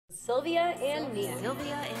Sylvia and Me.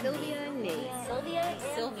 Sylvia and Me. Sylvia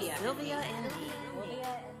and Me.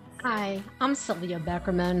 Hi, I'm Sylvia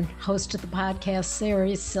Beckerman, host of the podcast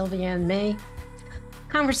series Sylvia and Me.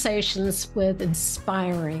 Conversations with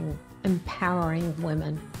inspiring, empowering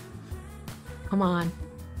women. Come on,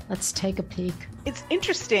 let's take a peek. It's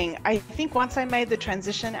interesting. I think once I made the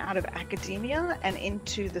transition out of academia and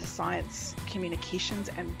into the science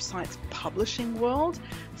communications and science publishing world,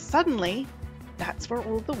 suddenly that's where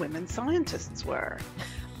all the women scientists were.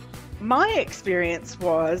 My experience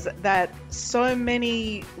was that so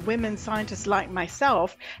many women scientists like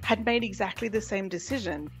myself had made exactly the same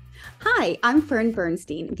decision. Hi, I'm Fern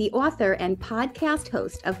Bernstein, the author and podcast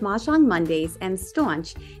host of Mahjong Mondays and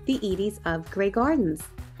Staunch, the Edie's of Grey Gardens.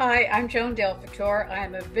 Hi, I'm Joan Del Fattore. I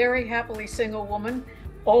am a very happily single woman,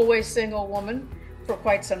 always single woman for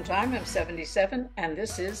quite some time. I'm 77, and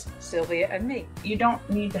this is Sylvia and Me. You don't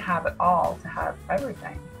need to have it all to have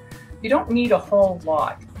everything. You don't need a whole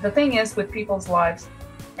lot. The thing is, with people's lives,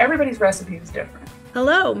 everybody's recipe is different.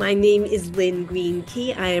 Hello, my name is Lynn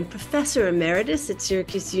Green-Key. I am Professor Emeritus at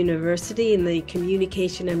Syracuse University in the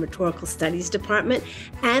Communication and Rhetorical Studies Department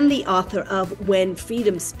and the author of When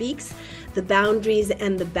Freedom Speaks, The Boundaries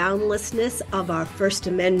and the Boundlessness of Our First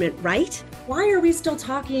Amendment Right. Why are we still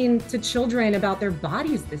talking to children about their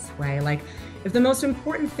bodies this way? Like, if the most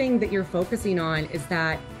important thing that you're focusing on is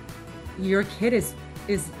that your kid is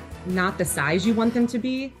not the size you want them to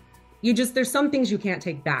be, there's some things you can't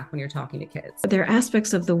take back when you're talking to kids. There are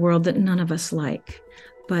aspects of the world that none of us like,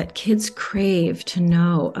 but kids crave to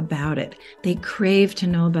know about it. They crave to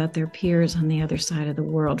know about their peers on the other side of the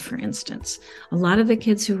world, for instance. A lot of the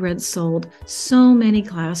kids who read sold so many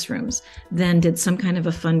classrooms, then did some kind of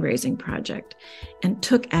a fundraising project and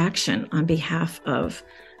took action on behalf of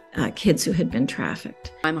kids who had been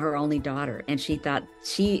trafficked. I'm her only daughter, and she thought,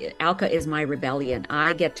 Alka is my rebellion.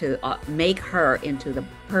 I get to make her into the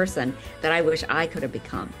person that I wish I could have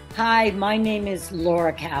become. Hi, my name is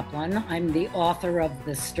Laura Kaplan. I'm the author of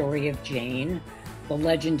The Story of Jane, the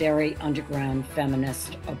legendary underground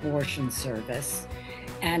feminist abortion service.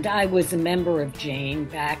 And I was a member of Jane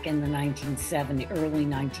back in the early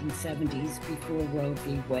 1970s, before Roe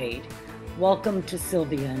v. Wade. Welcome to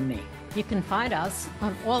Sylvia and Me. You can find us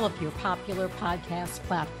on all of your popular podcast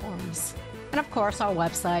platforms. And of course, our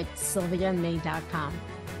website, sylviaandme.com.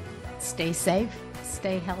 Stay safe,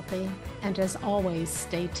 stay healthy, and as always,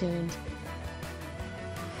 stay tuned.